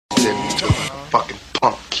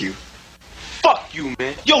Q. Fuck you,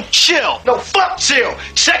 man. Yo, chill. No, fuck chill.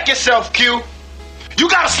 Check yourself, Q. You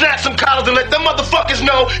gotta snatch some collars and let them motherfuckers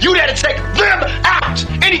know you there to take them out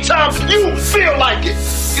anytime you feel like it.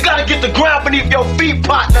 You gotta get the ground beneath your feet,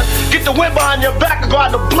 partner. Get the wind behind your back and go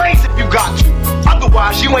out in the blaze if you got to.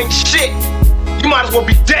 Otherwise, you ain't shit. You might as well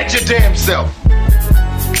be dead your damn self.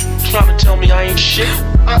 Trying to tell me I ain't shit?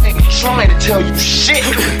 I ain't trying to tell you shit.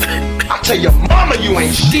 I tell your mama you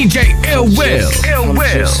ain't shit. DJ Ill Will. I'm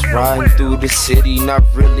just riding through the city, not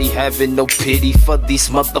really having no pity for these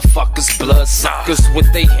motherfuckers, blood suckers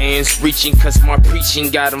with their hands reaching, cause my preaching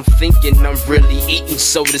got them thinking I'm really eating,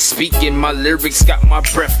 so to speak, and my lyrics got my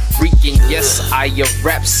breath freaking. Yes, I a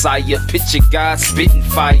rap sire, picture God spitting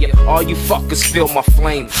fire. All you fuckers feel my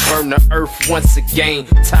flame, burn the earth once again.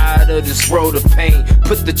 Tired of this road of pain,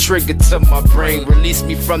 put the trigger to my brain, release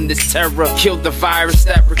me from this terror, kill the virus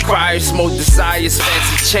that requires more desires.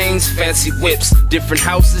 Fancy chains, fancy whips, different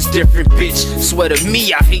houses, different bitch. Swear to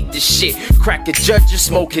me, I hate this shit. Crack a judge,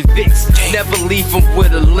 smoking Vicks, never leave him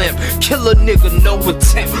with a limp. Kill a nigga, no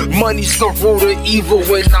attempt. Money's the root of evil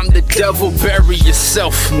when I'm the devil. Bury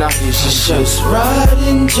yourself. Now here's your show. Just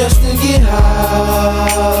riding just to get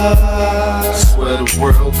high. Swear the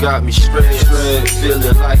world got me stressed,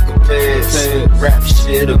 feeling like a pest. Rap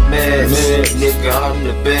shit a mess, nigga I'm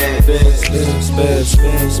the best.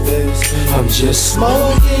 I'm just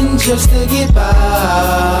smoking just to get by.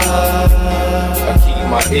 I keep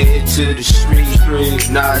my head to the street,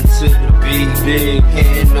 nod to the beat,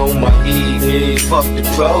 hand on my heat, fuck the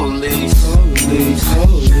police.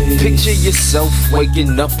 Picture yourself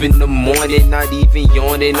waking up in the morning, not even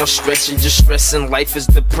yawning or stretching, just stressing. Life is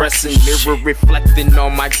depressing, mirror reflecting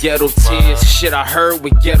on my ghetto tears. Shit I heard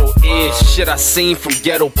with ghetto ears, shit I seen from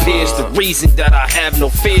ghetto peers. The reason that I have no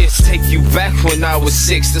fears. Take you back when I was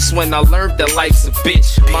 6, that's when I learned that life's a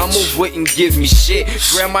bitch. Mama wouldn't give me shit,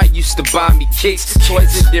 grandma used to buy me kicks,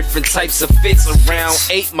 toys and different types of fits. Around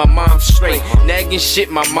 8, my mom straight, nagging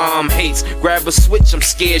shit my mom hates. Grab a switch, I'm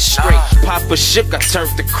scared straight. Papa shook, I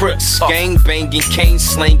turned the Crips. Gang banging, cane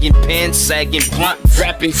slanging, pants sagging, blunt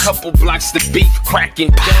rapping, couple blocks to beef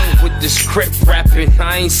cracking. Done with this Crip rapping.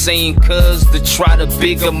 I ain't saying cuz to try to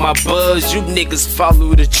bigger my buzz. You niggas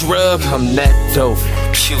follow the drug, I'm that dope.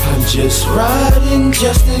 I'm just riding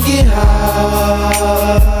just to get high.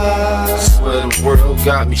 Swear the world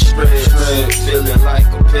got me stressed, feeling like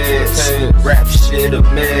a pest. Rap shit a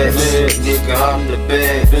mess, nigga I'm the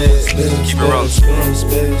best. Keep it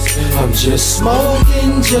rolling. I'm just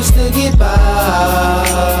smoking just to get by.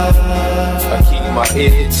 I keep my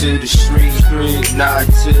head to the street, nod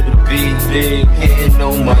to the beat, hand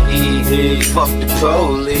on my heat, fuck the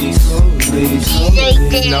police.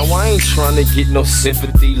 Now I ain't tryna get no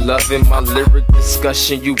sympathy, loving my lyric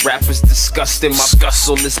discussion. You rappers disgusting, my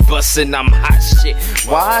gussle is bustin', I'm hot shit.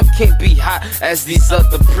 Why I can't be hot as these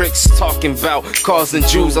other pricks talking about causing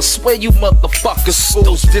Jews? I swear you motherfuckers,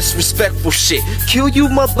 those disrespectful shit. Kill you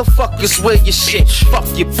motherfuckers, wear your shit. Fuck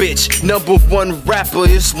your bitch, #1 rapper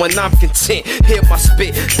is when I'm content. Hear my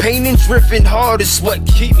spit, pain and driven hard is what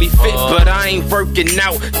keep me fit. But I ain't working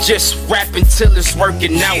out, just rapping till it's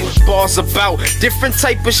working out. Bars about different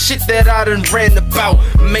type of shit that I done ran about.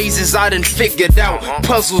 Mazes I done figured out,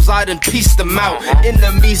 puzzles I done pieced them out.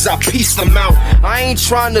 Enemies I pieced them out. I ain't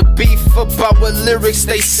trying to beef about what lyrics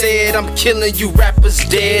they said. I'm killing you rappers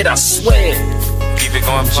dead, I swear. Keep it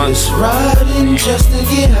going, just riding just to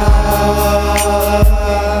get high.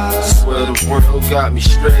 Swear the world got me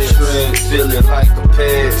stressed, feeling like a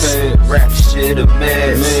pest. Rap shit a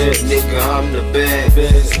mess, nigga I'm the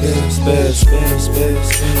best.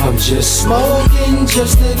 I'm just smoking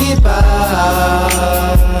just to get by.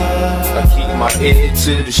 I keep my head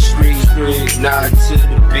to the street, nod to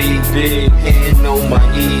the beat, hand on my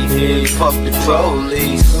heat, fuck the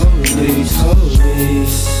police.